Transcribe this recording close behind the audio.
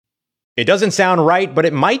It doesn't sound right, but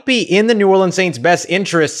it might be in the New Orleans Saints' best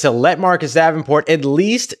interest to let Marcus Davenport at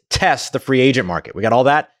least test the free agent market. We got all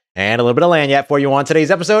that and a little bit of lagniappe for you on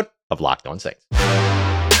today's episode of Locked On Saints.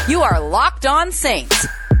 You are Locked On Saints,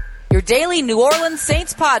 your daily New Orleans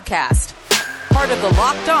Saints podcast. Part of the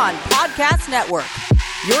Locked On Podcast Network,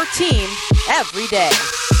 your team every day.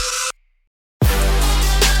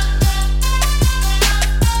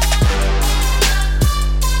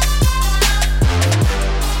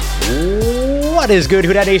 What is good,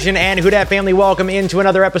 Who Dat Nation and Who Dat family? Welcome into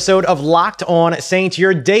another episode of Locked On Saints,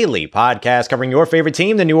 your daily podcast covering your favorite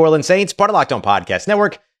team, the New Orleans Saints, part of Locked On Podcast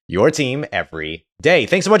Network, your team every day.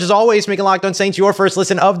 Thanks so much, as always, for making Locked On Saints your first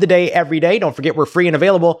listen of the day every day. Don't forget, we're free and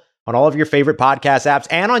available on all of your favorite podcast apps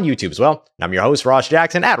and on YouTube as well. And I'm your host, Ross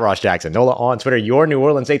Jackson, at Ross Jackson Nola on Twitter, your New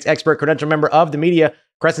Orleans Saints expert, credential member of the media,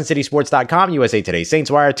 CrescentCitySports.com, USA Today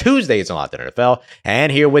Saints Wire, Tuesdays on Locked On NFL,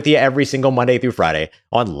 and here with you every single Monday through Friday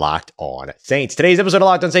on Locked On Saints. Today's episode of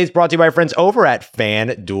Locked On Saints brought to you by our friends over at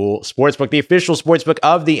FanDuel Sportsbook, the official sportsbook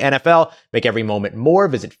of the NFL. Make every moment more.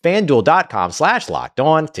 Visit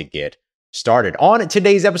FanDuel.com/LockedOn to get started. On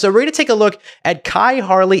today's episode, we're going to take a look at Khai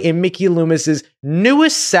Harley and Mickey Loomis's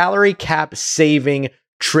newest salary cap saving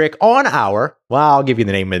trick on our, well, I'll give you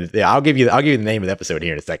the name of I'll give you the name of the episode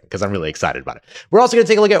here in a second because I'm really excited about it. We're also going to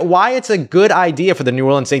take a look at why it's a good idea for the New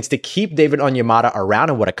Orleans Saints to keep David Onyemata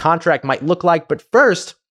around and what a contract might look like. But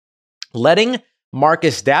first, letting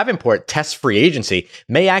Marcus Davenport test free agency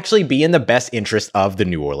may actually be in the best interest of the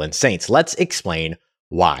New Orleans Saints. Let's explain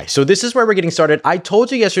why. So this is where we're getting started. I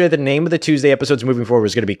told you yesterday the name of the Tuesday episodes moving forward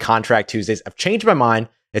was going to be Contract Tuesdays. I've changed my mind.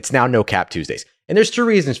 It's now No Cap Tuesdays. And there's two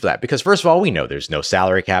reasons for that. Because first of all, we know there's no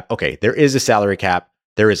salary cap. Okay, there is a salary cap.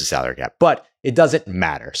 There is a salary cap, but it doesn't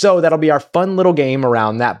matter. So that'll be our fun little game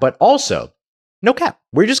around that. But also, no cap.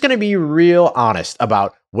 We're just going to be real honest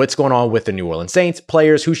about what's going on with the New Orleans Saints,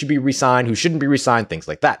 players who should be re-signed, who shouldn't be re-signed, things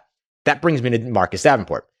like that. That brings me to Marcus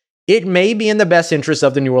Davenport. It may be in the best interest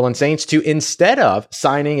of the New Orleans Saints to, instead of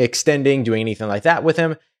signing, extending, doing anything like that with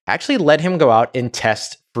him, actually let him go out and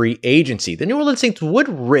test free agency. The New Orleans Saints would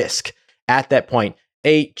risk, at that point,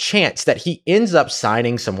 a chance that he ends up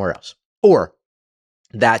signing somewhere else, or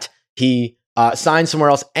that he signs somewhere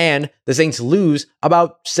else and the Saints lose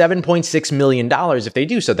about $7.6 million if they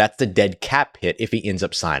do so. That's the dead cap hit if he ends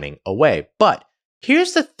up signing away. But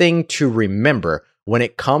here's the thing to remember when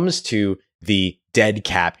it comes to the dead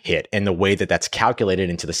cap hit and the way that that's calculated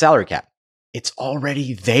into the salary cap. It's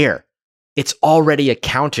already there. It's already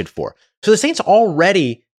accounted for. So the Saints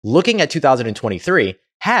already, looking at 2023,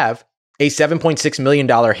 have a $7.6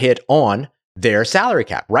 million hit on their salary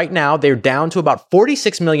cap. Right now, they're down to about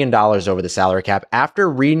 $46 million over the salary cap after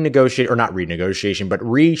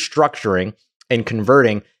restructuring and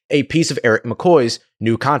converting a piece of Eric McCoy's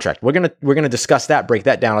new contract. We're gonna discuss that, break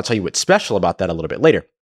that down. I'll tell you what's special about that a little bit later.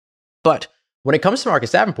 But when it comes to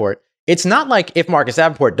Marcus Davenport, it's not like if Marcus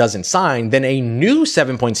Davenport doesn't sign, then a new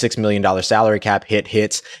 $7.6 million salary cap hit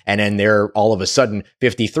hits, and then they're all of a sudden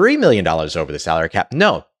 $53 million over the salary cap.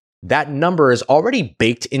 No, that number is already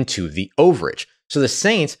baked into the overage. So the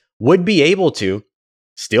Saints would be able to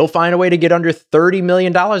still find a way to get under $30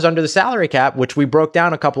 million under the salary cap, which we broke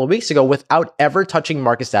down a couple of weeks ago, without ever touching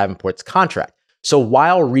Marcus Davenport's contract. So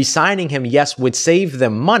while re-signing him, yes, would save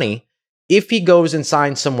them money, if he goes and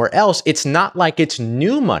signs somewhere else, it's not like it's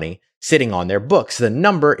new money sitting on their books. The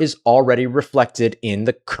number is already reflected in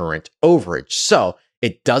the current overage. So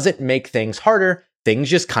it doesn't make things harder. Things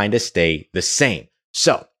just kind of stay the same.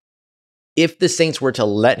 So if the Saints were to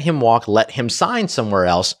let him walk, let him sign somewhere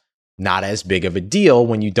else, not as big of a deal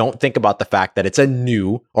when you don't think about the fact that it's a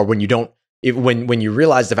new, or when you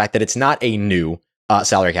realize the fact that it's not a new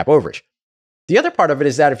salary cap overage. The other part of it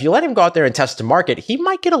is that if you let him go out there and test the market, he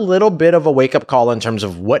might get a little bit of a wake-up call in terms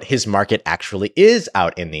of what his market actually is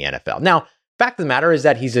out in the NFL. Now, fact of the matter is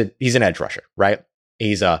that he's an edge rusher, right?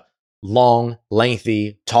 He's a long,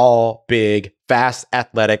 lengthy, tall, big, fast,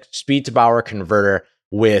 athletic, speed-to-power converter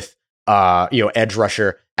with edge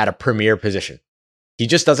rusher at a premier position. He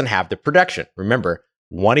just doesn't have the production. Remember,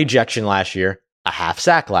 1 ejection last year, a half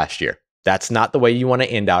sack last year. That's not the way you want to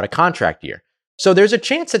end out a contract year. So there's a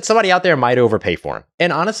chance that somebody out there might overpay for him.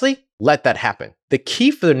 And honestly, let that happen. The key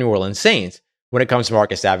for the New Orleans Saints when it comes to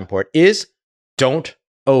Marcus Davenport is don't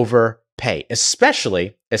overpay,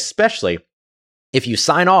 especially if you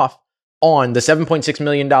sign off on the $7.6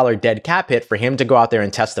 million dead cap hit for him to go out there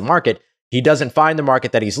and test the market. He doesn't find the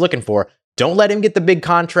market that he's looking for. Don't let him get the big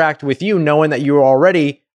contract with you, knowing that you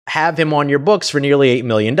already have him on your books for nearly $8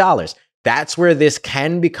 million. That's where this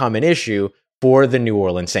can become an issue for the New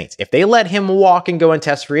Orleans Saints. If they let him walk and go and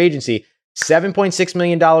test free agency, $7.6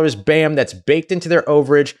 million, bam, that's baked into their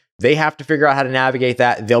overage. they have to figure out how to navigate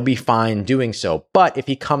that. They'll be fine doing so. But if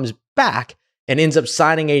he comes back and ends up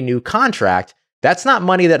signing a new contract, that's not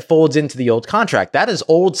money that folds into the old contract. That is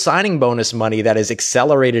old signing bonus money that is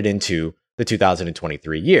accelerated into the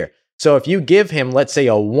 2023 year. So if you give him, let's say,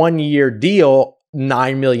 a 1-year deal,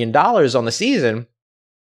 $9 million on the season,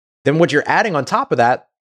 then what you're adding on top of that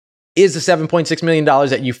is the $7.6 million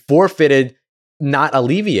that you forfeited, not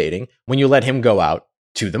alleviating when you let him go out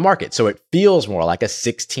to the market. So it feels more like a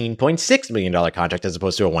 $16.6 million contract as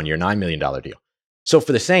opposed to a 1-year, $9 million deal. So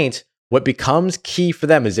for the Saints, what becomes key for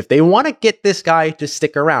them is if they want to get this guy to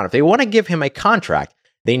stick around, if they want to give him a contract,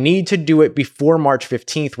 they need to do it before March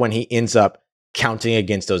 15th when he ends up counting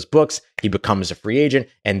against those books. He becomes a free agent,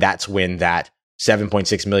 and that's when that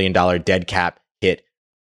 $7.6 million dead cap hit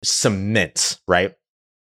cements, right?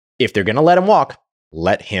 If they're going to let him walk,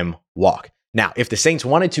 let him walk. Now, if the Saints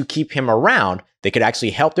wanted to keep him around, they could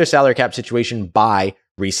actually help their salary cap situation by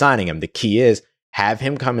re-signing him. The key is have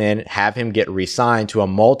him come in, have him get re-signed to a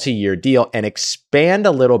multi-year deal and expand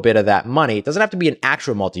a little bit of that money. It doesn't have to be an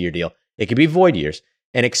actual multi-year deal. It could be void years,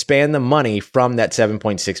 and expand the money from that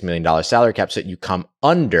 $7.6 million salary cap so that you come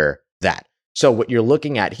under that. So what you're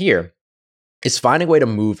looking at here is finding a way to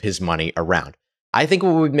move his money around. I think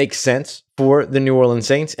what would make sense for the New Orleans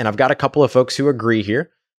Saints, and I've got a couple of folks who agree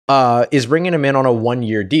here, is bringing him in on a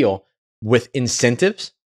 1-year deal with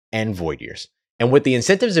incentives and void years. And what the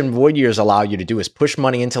incentives and void years allow you to do is push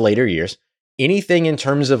money into later years. Anything in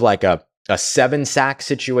terms of like a 7-sack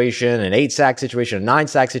situation, an 8-sack situation, a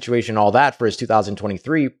 9-sack situation, all that for his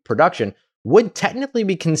 2023 production would technically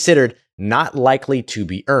be considered not likely to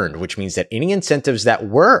be earned, which means that any incentives that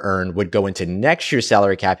were earned would go into next year's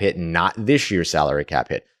salary cap hit, not this year's salary cap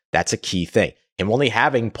hit. That's a key thing. Him only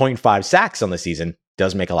having 0.5 sacks on the season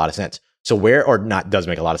does make a lot of sense. So does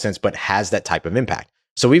make a lot of sense, but has that type of impact.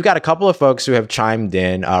 So we've got a couple of folks who have chimed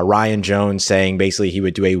in. Ryan Jones saying basically he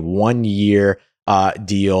would do a 1-year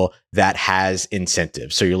deal that has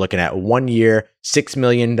incentives. So you're looking at 1 year, $6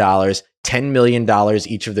 million, $10 million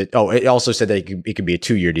each of the. Oh, it also said that it could be a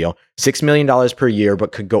 2-year deal, $6 million per year,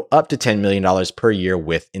 but could go up to $10 million per year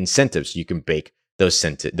with incentives. So you can bake those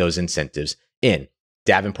incentives in.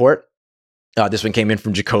 Davenport. This one came in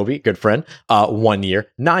from Jacoby, good friend. 1 year,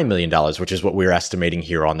 $9 million, which is what we're estimating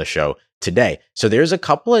here on the show today. So there's a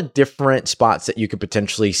couple of different spots that you could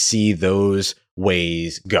potentially see those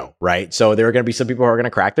ways go, right? So there are going to be some people who are going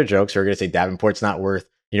to crack their jokes, who are going to say Davenport's not worth,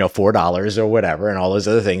 $4 or whatever, and all those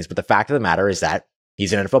other things. But the fact of the matter is that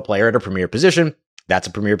he's an NFL player at a premier position. That's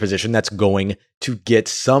a premier position that's going to get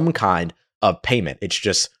some kind of payment. It's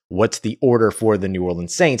just what's the order for the New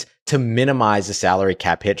Orleans Saints to minimize the salary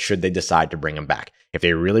cap hit should they decide to bring him back. If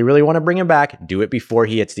they really, really want to bring him back, do it before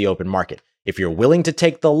he hits the open market. If you're willing to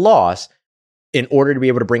take the loss in order to be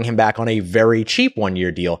able to bring him back on a very cheap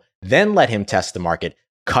 1-year deal, then let him test the market,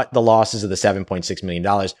 cut the losses of the $7.6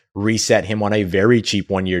 million, reset him on a very cheap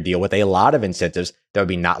 1-year deal with a lot of incentives that would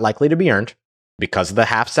be not likely to be earned because of the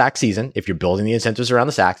half-sack season, if you're building the incentives around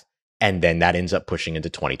the sacks, and then that ends up pushing into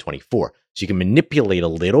 2024. So you can manipulate a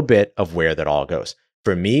little bit of where that all goes.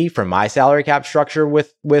 For me, for my salary cap structure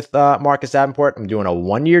with Marcus Davenport, I'm doing a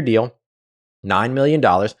 1-year deal, $9 million.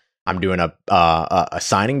 I'm doing a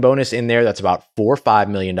signing bonus in there that's about $4 or $5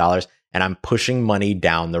 million, and I'm pushing money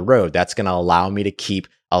down the road. That's going to allow me to keep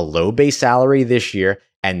a low base salary this year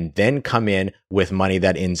and then come in with money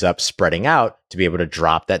that ends up spreading out to be able to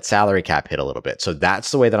drop that salary cap hit a little bit. So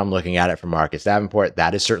that's the way that I'm looking at it for Marcus Davenport.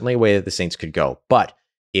 That is certainly a way that the Saints could go. But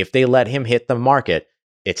if they let him hit the market,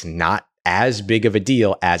 it's not as big of a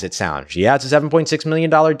deal as it sounds. Yeah, it's a $7.6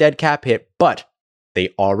 million dead cap hit, but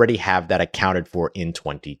they already have that accounted for in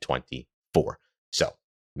 2024. So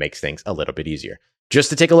makes things a little bit easier.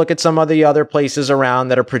 Just to take a look at some of the other places around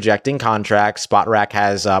that are projecting contracts, SpotRack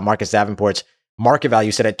has Marcus Davenport's market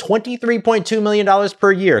value set at $23.2 million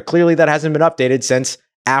per year. Clearly that hasn't been updated since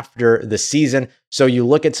after the season. So you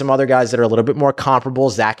look at some other guys that are a little bit more comparable.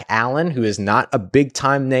 Zach Allen, who is not a big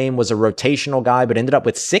time name, was a rotational guy, but ended up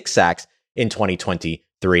with 6 sacks in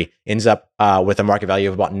 2023. Ends up with a market value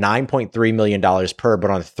of about $9.3 million per, but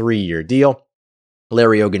on a 3-year deal.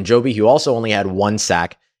 Larry Ogunjobi, who also only had 1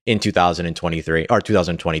 sack in 2023 or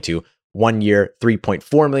 2022, 1 year,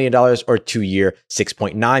 $3.4 million, or 2 year,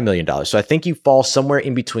 $6.9 million. So I think you fall somewhere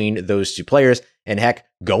in between those two players. And heck,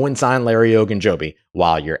 go and sign Larry Ogunjobi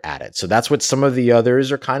while you're at it. So that's what some of the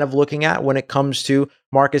others are kind of looking at when it comes to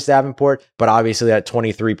Marcus Davenport. But obviously that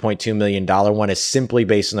 $23.2 million one is simply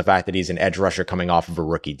based on the fact that he's an edge rusher coming off of a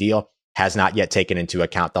rookie deal, has not yet taken into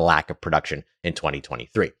account the lack of production in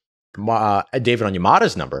 2023. David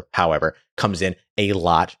Onyemata's number, however, comes in a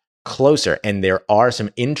lot closer. And there are some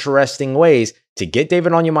interesting ways to get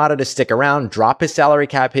David Onyemata to stick around, drop his salary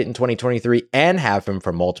cap hit in 2023, and have him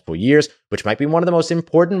for multiple years, which might be one of the most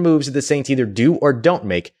important moves that the Saints either do or don't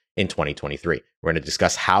make in 2023. We're going to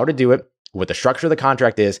discuss how to do it, what the structure of the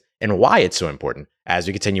contract is, and why it's so important as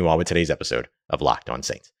we continue on with today's episode of Locked On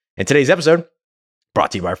Saints. In today's episode,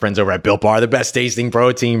 brought to you by our friends over at Built Bar, the best tasting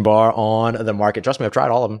protein bar on the market. Trust me, I've tried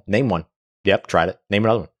all of them. Name one. Yep, tried it. Name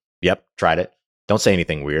another one. Yep, tried it. Don't say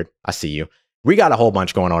anything weird. I see you. We got a whole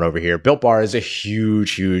bunch going on over here. Built Bar is a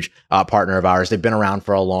huge partner of ours. They've been around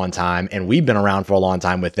for a long time, and we've been around for a long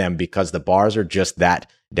time with them because the bars are just that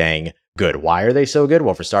dang good. Why are they so good?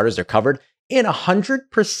 Well, for starters, they're covered in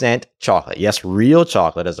 100% chocolate. Yes, real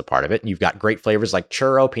chocolate is a part of it. You've got great flavors like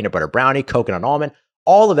churro, peanut butter brownie, coconut almond,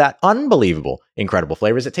 all of that unbelievable, incredible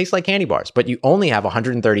flavors that taste like candy bars, but you only have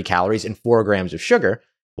 130 calories and 4 grams of sugar,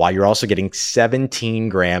 while you're also getting 17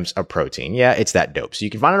 grams of protein. Yeah, it's that dope. So you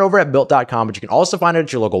can find it over at built.com, but you can also find it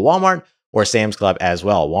at your local Walmart or Sam's Club as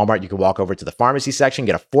well. Walmart, you can walk over to the pharmacy section,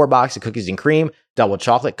 get a 4-box of cookies and cream, double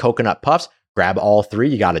chocolate, coconut puffs, grab all 3.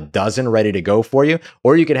 You got a dozen ready to go for you.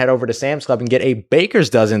 Or you can head over to Sam's Club and get a baker's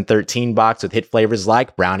dozen 13-box with hit flavors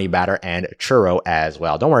like brownie batter and churro as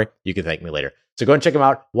well. Don't worry, you can thank me later. So go and check them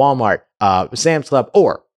out, Walmart, Sam's Club,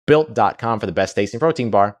 or built.com for the best tasting protein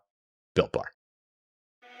bar, Built Bar.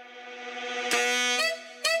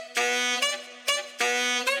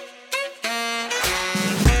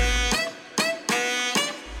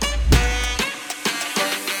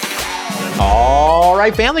 All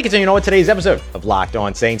right, family, continuing on with today's episode of Locked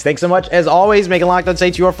On Saints. Thanks so much, as always, making Locked On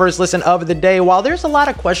Saints your first listen of the day. While there's a lot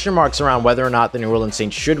of question marks around whether or not the New Orleans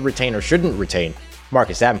Saints should retain or shouldn't retain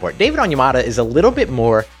Marcus Davenport, David Onyemata is a little bit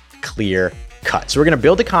more clear cut. So we're going to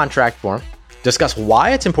build a contract for him, discuss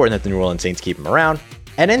why it's important that the New Orleans Saints keep him around,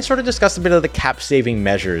 and then sort of discuss a bit of the cap-saving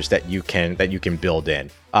measures that you can build in.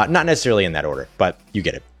 Not necessarily in that order, but you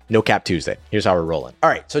get it. No Cap Tuesday. Here's how we're rolling. All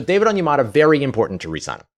right, so David Onyemata, very important to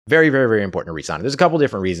re-sign him. Very important to re-sign him. There's a couple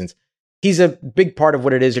different reasons. He's a big part of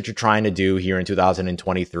what it is that you're trying to do here in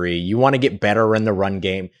 2023. You want to get better in the run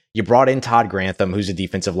game. You brought in Todd Grantham, who's a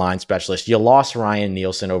defensive line specialist. You lost Ryan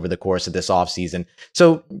Nielsen over the course of this offseason.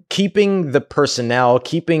 So keeping the personnel,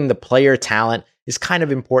 keeping the player talent is kind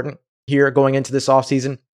of important here going into this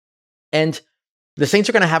offseason. And the Saints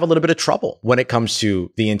are going to have a little bit of trouble when it comes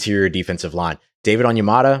to the interior defensive line. David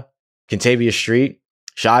Onyemata, Kentavious Street,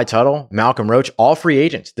 Shy Tuttle, Malcolm Roach, all free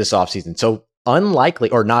agents this offseason. So unlikely,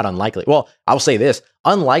 or not unlikely, well, I'll say this,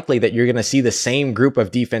 unlikely that you're going to see the same group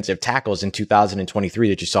of defensive tackles in 2023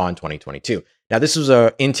 that you saw in 2022. Now, this was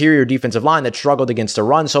an interior defensive line that struggled against the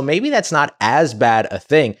run, so maybe that's not as bad a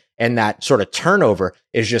thing, and that sort of turnover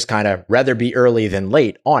is just kind of rather be early than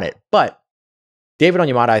late on it. But David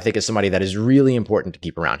Onyemata, I think, is somebody that is really important to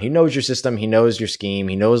keep around. He knows your system. He knows your scheme.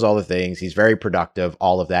 He knows all the things. He's very productive,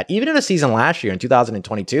 all of that. Even in a season last year in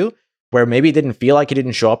 2022, where maybe it didn't feel like he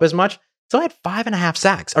didn't show up as much, still had 5.5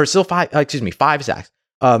 sacks, or still 5 sacks.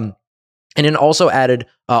 And then also added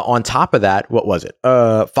on top of that, what was it?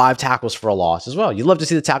 5 tackles for a loss as well. You'd love to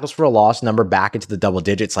see the tackles for a loss number back into the double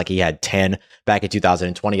digits, like he had 10 back in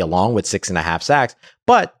 2020, along with 6.5 sacks.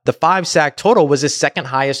 But the 5 sack total was his second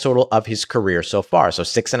highest total of his career so far. So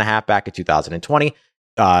 6.5 back in 2020,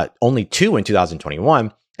 only 2 in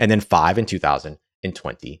 2021, and then 5 in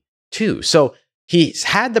 2022. So he's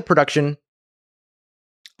had the production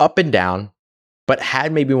up and down, but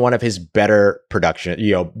had maybe one of his better production,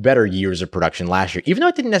 better years of production last year, even though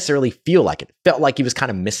it didn't necessarily feel like it. It felt like he was kind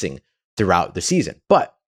of missing throughout the season.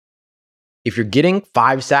 But if you're getting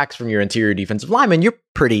 5 sacks from your interior defensive lineman, you're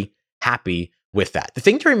pretty happy with that. The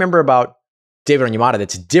thing to remember about David Onyemata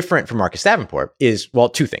that's different from Marcus Davenport is, well,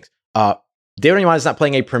 2 things. David Onyemata is not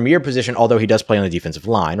playing a premier position, although he does play on the defensive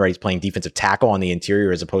line, right? He's playing defensive tackle on the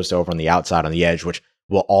interior as opposed to over on the outside on the edge, which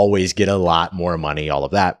will always get a lot more money, all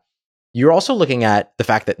of that. You're also looking at the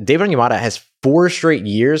fact that David Onyemata has 4 straight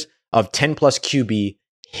years of 10-plus QB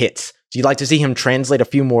hits. So you'd like to see him translate a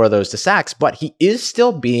few more of those to sacks, but he is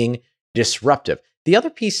still being disruptive. The other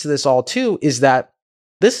piece to this all, too, is that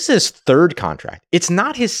this is his 3rd contract. It's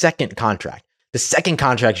not his 2nd contract. The 2nd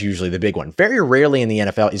contract is usually the big one. Very rarely in the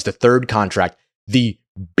NFL is the 3rd contract the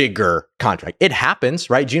bigger contract. It happens,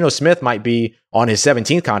 right? Geno Smith might be on his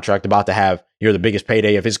 17th contract about to have the biggest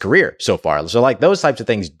payday of his career so far. So like those types of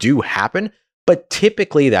things do happen, but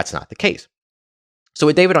typically that's not the case. So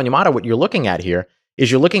with David Onyemata, what you're looking at here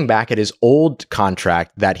is you're looking back at his old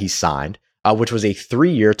contract that he signed, which was a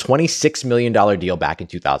 3-year, $26 million deal back in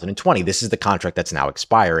 2020. This is the contract that's now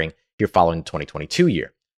expiring here following the 2022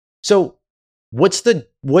 year. So what's the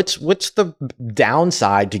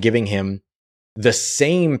downside to giving him the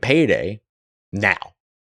same payday now?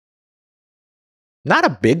 Not a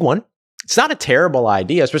big one. It's not a terrible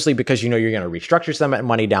idea, especially because you're going to restructure some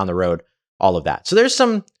money down the road, all of that. So there's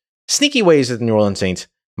some sneaky ways that the New Orleans Saints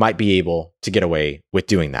might be able to get away with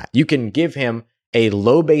doing that. You can give him a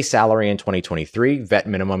low base salary in 2023, vet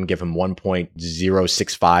minimum, give him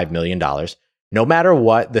 $1.065 million. No matter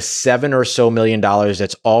what, the $7 or so million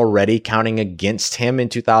that's already counting against him in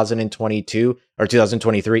 2022 or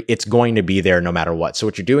 2023, it's going to be there no matter what. So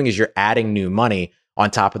what you're doing is you're adding new money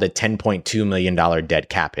on top of the $10.2 million dead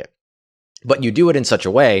cap hit. But you do it in such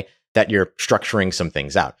a way that you're structuring some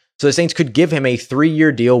things out. So the Saints could give him a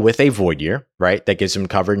 3-year deal with a void year, right? That gives him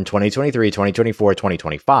covered in 2023, 2024,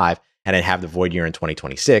 2025, and then have the void year in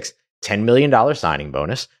 2026. $10 million signing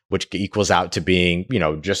bonus, which equals out to being,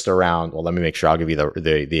 just around, well, let me make sure I'll give you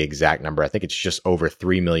the exact number. I think it's just over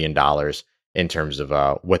 $3 million in terms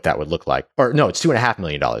of what that would look like. Or no, it's $2.5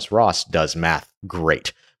 million. Ross does math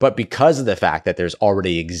great. But because of the fact that there's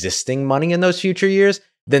already existing money in those future years,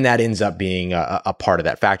 then that ends up being a part of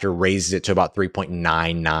that factor, raises it to about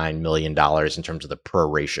 $3.99 million in terms of the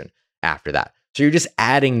proration after that. So you're just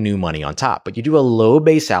adding new money on top, but you do a low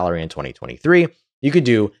base salary in 2023. You could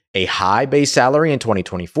do a high base salary in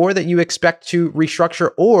 2024 that you expect to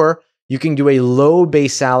restructure, or you can do a low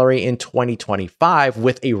base salary in 2025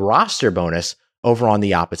 with a roster bonus over on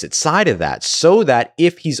the opposite side of that, so that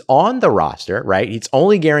if he's on the roster, right, it's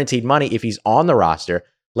only guaranteed money if he's on the roster.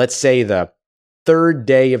 Let's say the third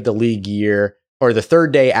day of the league year or the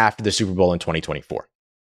third day after the Super Bowl in 2024.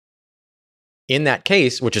 In that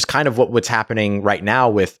case, which is kind of what's happening right now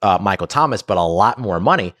with Michael Thomas, but a lot more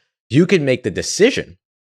money, you could make the decision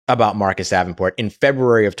about Marcus Davenport in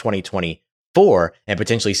February of 2024 and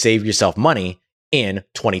potentially save yourself money in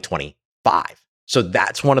 2025. So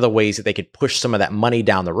that's one of the ways that they could push some of that money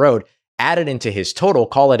down the road, add it into his total,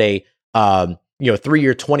 call it a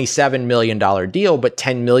 3-year, $27 million deal, but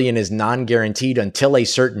 $10 million is non-guaranteed until a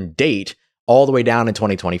certain date, all the way down in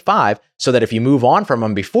 2025, so that if you move on from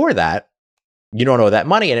him before that, you don't owe that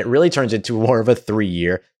money, and it really turns into more of a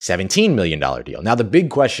 3-year, $17 million deal. Now, the big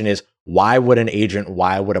question is, why would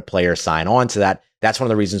a player sign on to that? That's one of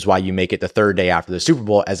the reasons why you make it the third day after the Super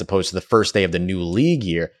Bowl as opposed to the first day of the new league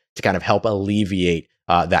year, to kind of help alleviate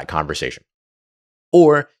that conversation.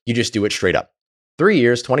 Or you just do it straight up. 3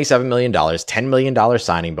 years, $27 million, $10 million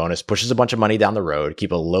signing bonus, pushes a bunch of money down the road,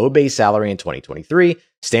 keep a low base salary in 2023,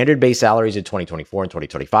 standard base salaries in 2024 and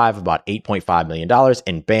 2025, about $8.5 million,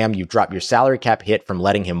 and bam, you drop your salary cap hit from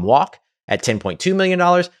letting him walk at $10.2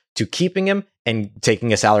 million to keeping him and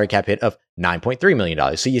taking a salary cap hit of $9.3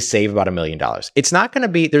 million. So you save about $1 million. It's not going to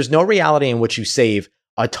be, there's no reality in which you save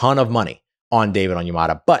a ton of money on David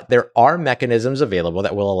Onyemata, but there are mechanisms available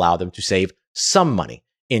that will allow them to save some money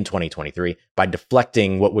in 2023 by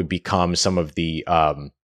deflecting what would become some of the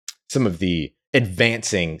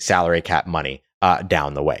advancing salary cap money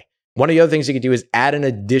down the way. One of the other things you could do is add an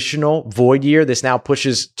additional void year. This now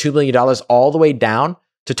pushes $2 million all the way down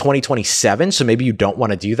to 2027. So maybe you don't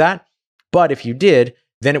want to do that. But if you did,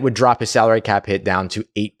 then it would drop his salary cap hit down to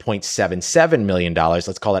 $8.77 million.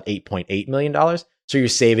 Let's call it $8.8 million. So you're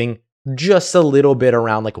saving just a little bit,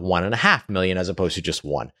 around like $1.5 million as opposed to just $1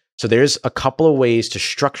 million. So there's a couple of ways to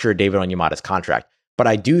structure David Onyemata's contract. But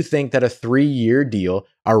I do think that a 3-year deal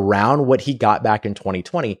around what he got back in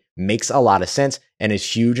 2020 makes a lot of sense and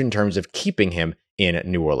is huge in terms of keeping him in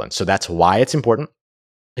New Orleans. So that's why it's important,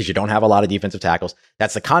 because you don't have a lot of defensive tackles.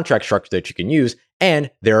 That's the contract structure that you can use.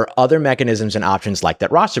 And there are other mechanisms and options like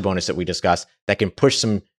that roster bonus that we discussed that can push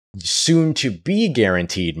some soon to be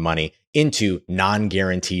guaranteed money into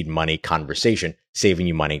non-guaranteed money conversation, saving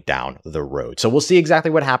you money down the road. So we'll see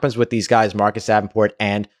exactly what happens with these guys, Marcus Davenport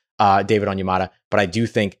and David Onyemata. But I do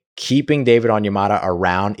think keeping David Onyemata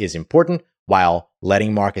around is important, while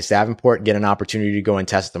letting Marcus Davenport get an opportunity to go and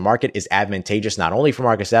test the market is advantageous, not only for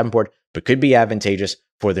Marcus Davenport, but could be advantageous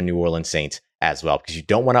for the New Orleans Saints as well, because you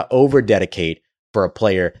don't want to over-dedicate for a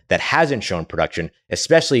player that hasn't shown production,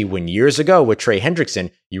 especially when years ago with Trey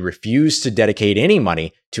Hendrickson, you refused to dedicate any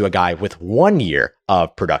money to a guy with 1 year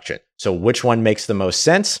of production. So which one makes the most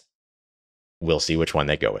sense? We'll see which one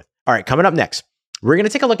they go with. All right, coming up next, we're going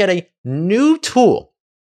to take a look at a new tool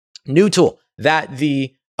that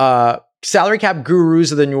the salary cap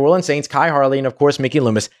gurus of the New Orleans Saints, Kai Harley, and of course, Mickey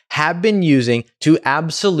Loomis, have been using to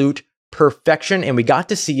absolute perfection. And we got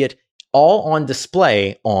to see it all on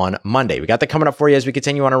display on Monday. We got that coming up for you as we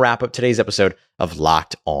continue on to wrap up today's episode of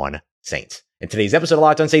Locked On Saints. And today's episode of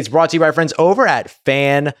Locked On Saints brought to you by our friends over at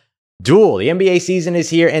FanDuel. The NBA season is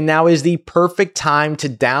here, and now is the perfect time to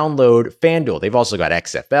download FanDuel. They've also got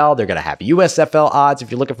XFL. They're going to have USFL odds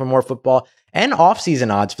if you're looking for more football, and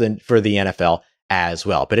off-season odds for the NFL as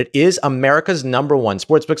well. But it is America's #1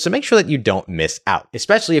 sportsbook, so make sure that you don't miss out,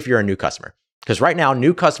 especially if you're a new customer. Because right now,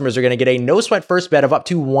 new customers are going to get a no-sweat first bet of up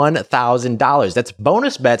to $1,000. That's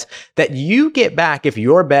bonus bets that you get back if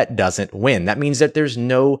your bet doesn't win. That means that there's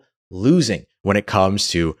no losing when it comes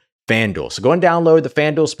to FanDuel. So go and download the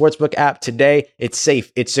FanDuel Sportsbook app today. It's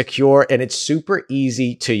safe, it's secure, and it's super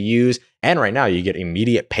easy to use. And right now, you get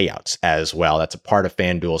immediate payouts as well. That's a part of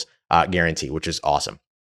FanDuel's guarantee, which is awesome.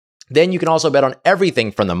 Then you can also bet on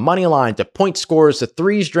everything from the money line to point scores to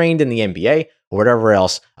threes drained in the NBA or whatever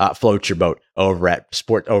else floats your boat over at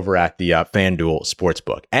the FanDuel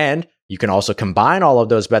Sportsbook. And you can also combine all of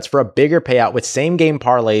those bets for a bigger payout with same game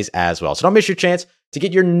parlays as well. So don't miss your chance to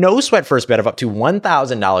get your no sweat first bet of up to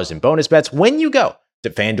 $1,000 in bonus bets when you go to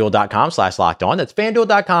FanDuel.com/lockedon. That's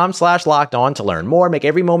FanDuel.com/lockedon to learn more. Make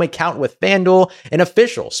every moment count with FanDuel, an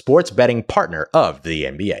official sports betting partner of the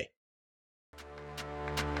NBA.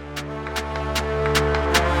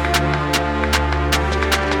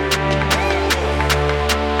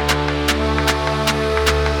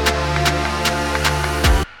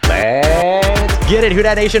 Get it, Who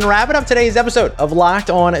Dat Nation. Wrapping up today's episode of Locked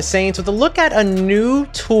On Saints with a look at a new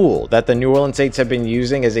tool that the New Orleans Saints have been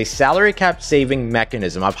using as a salary cap saving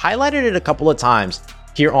mechanism. I've highlighted it a couple of times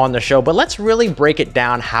here on the show, but let's really break it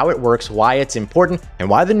down, how it works, why it's important, and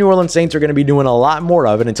why the New Orleans Saints are going to be doing a lot more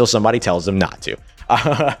of it until somebody tells them not to.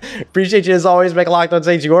 Appreciate you as always. Make Locked On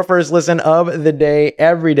Saints your first listen of the day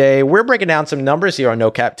every day. We're breaking down some numbers here on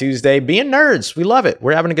No Cap Tuesday. Being nerds, we love it.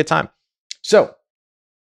 We're having a good time. So,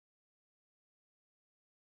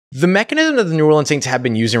 the mechanism that the New Orleans Saints have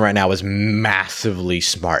been using right now is massively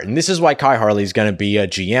smart. And this is why Kai Harley is going to be a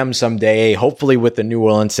GM someday, hopefully with the New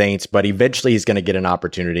Orleans Saints, but eventually he's going to get an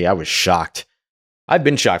opportunity. I was shocked. I've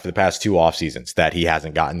been shocked for the past 2 off seasons that he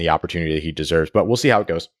hasn't gotten the opportunity that he deserves, but we'll see how it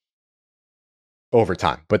goes over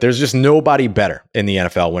time. But there's just nobody better in the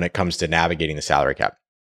NFL when it comes to navigating the salary cap.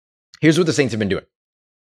 Here's what the Saints have been doing.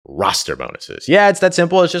 Roster bonuses. Yeah, it's that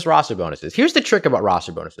simple. It's just roster bonuses. Here's the trick about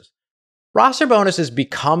roster bonuses. Roster bonuses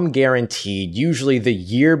become guaranteed usually the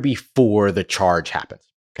year before the charge happens,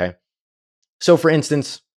 okay? So for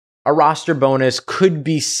instance, a roster bonus could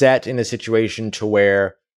be set in a situation to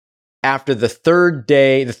where after the third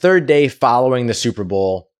day following the Super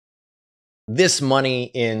Bowl, this money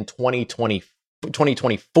in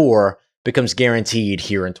 2024 becomes guaranteed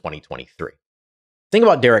here in 2023. Think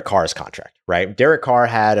about Derek Carr's contract, right? Derek Carr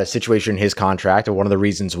had a situation in his contract, and one of the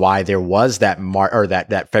reasons why there was that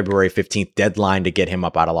February 15th deadline to get him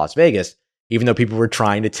up out of Las Vegas, even though people were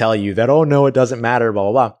trying to tell you that, oh no, it doesn't matter, blah,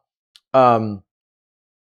 blah, blah.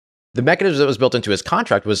 The mechanism that was built into his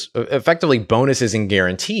contract was effectively bonuses and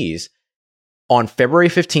guarantees on February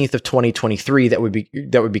 15th of 2023 that would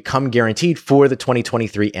become guaranteed for the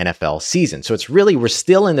 2023 NFL season. So it's really, we're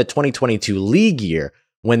still in the 2022 league year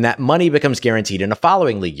when that money becomes guaranteed in a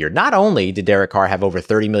following league year. Not only did Derek Carr have over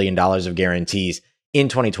 $30 million of guarantees in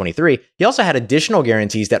 2023, he also had additional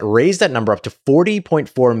guarantees that raised that number up to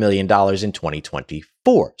 $40.4 million in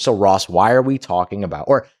 2024. So Ross, why are we talking about,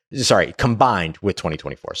 combined with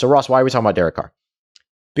 2024. So Ross, why are we talking about Derek Carr?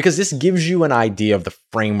 Because this gives you an idea of the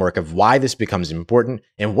framework of why this becomes important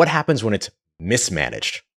and what happens when it's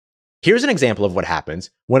mismanaged. Here's an example of what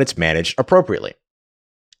happens when it's managed appropriately.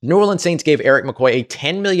 New Orleans Saints gave Erik McCoy a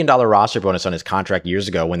 $10 million roster bonus on his contract years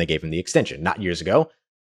ago when they gave him the extension. Not years ago,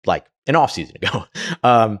 like an offseason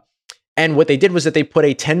ago. And what they did was that they put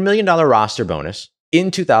a $10 million roster bonus in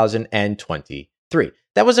 2023.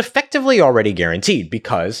 That was effectively already guaranteed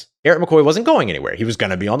because Erik McCoy wasn't going anywhere. He was going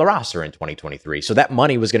to be on the roster in 2023. So that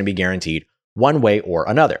money was going to be guaranteed one way or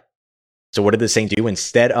another. So what did the Saints do?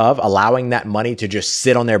 Instead of allowing that money to just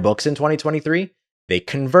sit on their books in 2023, they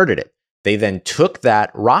converted it. They then took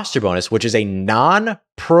that roster bonus, which is a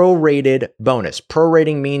non-prorated bonus.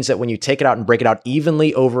 Prorating means that when you take it out and break it out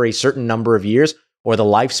evenly over a certain number of years or the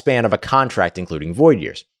lifespan of a contract, including void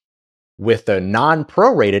years. With the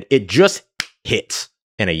non-prorated, it just hits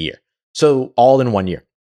in a year. So all in 1 year.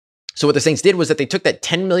 So what the Saints did was that they took that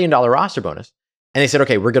 $10 million roster bonus and they said,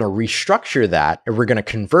 okay, we're going to restructure that and we're going to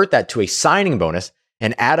convert that to a signing bonus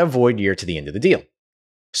and add a void year to the end of the deal.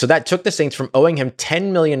 So that took the Saints from owing him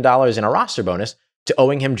 $10 million in a roster bonus to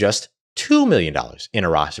owing him just $2 million in a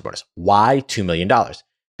roster bonus. Why $2 million?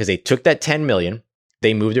 Because they took that $10 million,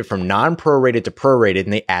 they moved it from non-prorated to prorated,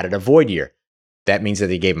 and they added a void year. That means that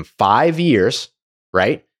they gave him 5 years,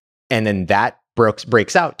 right? And then that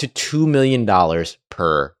breaks out to $2 million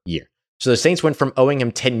per year. So the Saints went from owing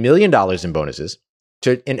him $10 million in bonuses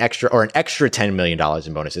to an extra $10 million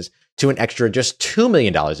in bonuses to an extra just $2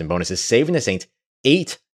 million in bonuses, saving the Saints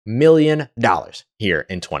 $8 million here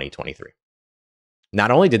in 2023.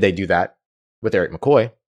 Not only did they do that, with Erik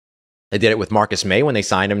McCoy. They did it with Marcus May when they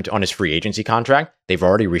signed him on his free agency contract. They've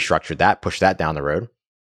already restructured that, pushed that down the road.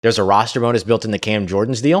 There's a roster bonus built into Cam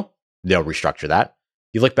Jordan's deal. They'll restructure that.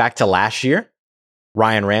 You look back to last year,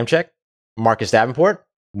 Ryan Ramczyk, Marcus Davenport,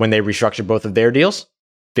 when they restructured both of their deals,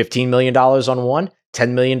 $15 million on one,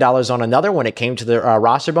 $10 million on another. When it came to the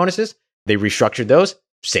roster bonuses, they restructured those,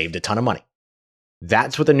 saved a ton of money.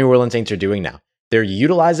 That's what the New Orleans Saints are doing now. They're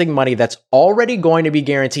utilizing money that's already going to be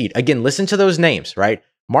guaranteed. Again, listen to those names, right?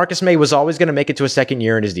 Marcus May was always going to make it to a second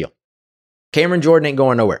year in his deal. Cameron Jordan ain't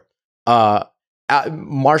going nowhere.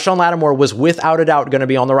 Marshawn Lattimore was without a doubt going to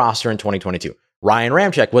be on the roster in 2022. Ryan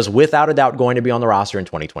Ramczyk was without a doubt going to be on the roster in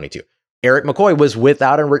 2022. Erik McCoy was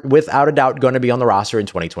without a doubt going to be on the roster in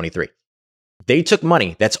 2023. They took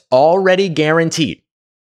money that's already guaranteed,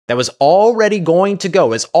 that was already going to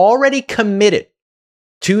go, is already committed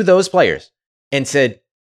to those players, and said,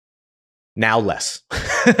 now less.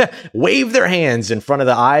 Waved their hands in front of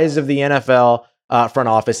the eyes of the NFL front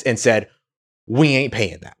office and said, we ain't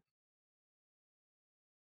paying that.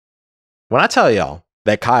 When I tell y'all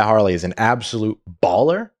that Khai Harley is an absolute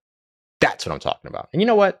baller, that's what I'm talking about. And you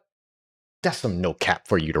know what? That's some no cap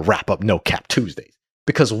for you to wrap up No Cap Tuesdays.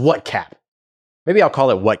 Because what cap? Maybe I'll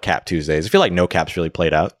call it What Cap Tuesdays. I feel like No Cap's really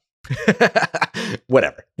played out.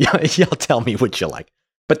 Whatever. Y'all tell me what you like.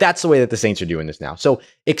 But that's the way that the Saints are doing this now. So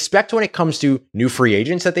expect when it comes to new free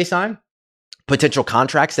agents that they sign, potential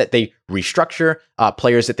contracts that they restructure,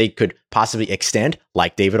 players that they could possibly extend,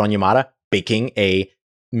 like David Onyemata, baking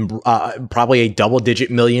probably a double-digit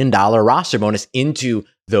 $1 million roster bonus into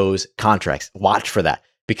those contracts. Watch for that,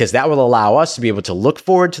 because that will allow us to be able to look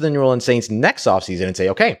forward to the New Orleans Saints next offseason and say,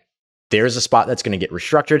 okay, there's a spot that's going to get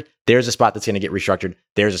restructured. There's a spot that's going to get restructured.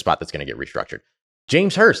 There's a spot that's going to get restructured.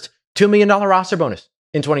 James Hurst, $2 million roster bonus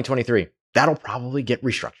in 2023. That'll probably get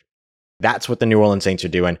restructured. That's what the New Orleans Saints are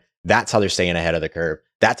doing. That's how they're staying ahead of the curve.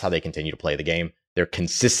 That's how they continue to play the game. They're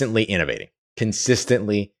consistently innovating.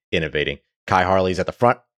 Khai Harley's at the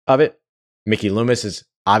front of it. Mickey Loomis is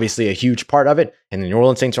obviously a huge part of it. And the New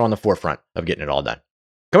Orleans Saints are on the forefront of getting it all done.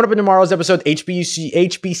 Coming up in tomorrow's episode,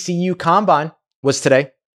 HBCU Combine was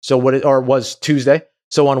today. Was Tuesday.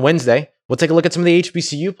 So on Wednesday, we'll take a look at some of the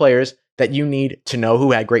HBCU players that you need to know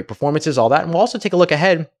who had great performances, all that. And we'll also take a look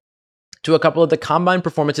ahead to a couple of the combine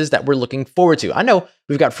performances that we're looking forward to. I know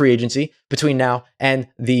we've got free agency between now and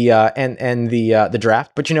the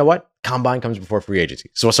draft, but you know what? Combine comes before free agency.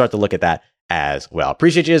 So we'll start to look at that as well.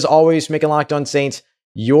 Appreciate you as always making Locked On Saints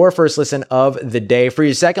your first listen of the day. For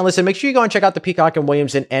your second listen, make sure you go and check out the Peacock and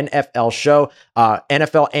Williamson NFL show.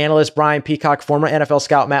 NFL analyst Brian Peacock, former NFL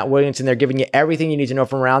scout Matt Williamson, they're giving you everything you need to know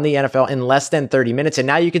from around the NFL in less than 30 minutes. And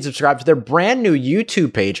now you can subscribe to their brand new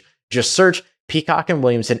YouTube page. Just search Peacock and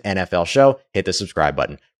Williamson NFL show. Hit the subscribe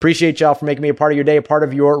button. Appreciate y'all for making me a part of your day, a part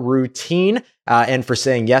of your routine, and for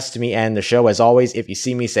saying yes to me and the show. As always, if you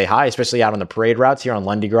see me, say hi, especially out on the parade routes here on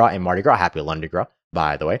Lundi Gras and Mardi Gras. Happy Lundi Gras,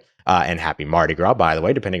 by the way. And happy Mardi Gras, by the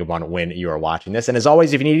way, depending upon when you are watching this. And as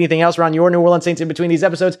always, if you need anything else around your New Orleans Saints in between these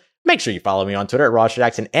episodes, make sure you follow me on Twitter at Ross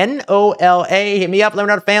Jackson, NOLA. Hit me up. Let me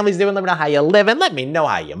know how the family's doing. Let me know how you living. Let me know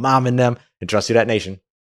how you momming them. And trust you, that nation.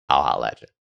 I'll holla at you.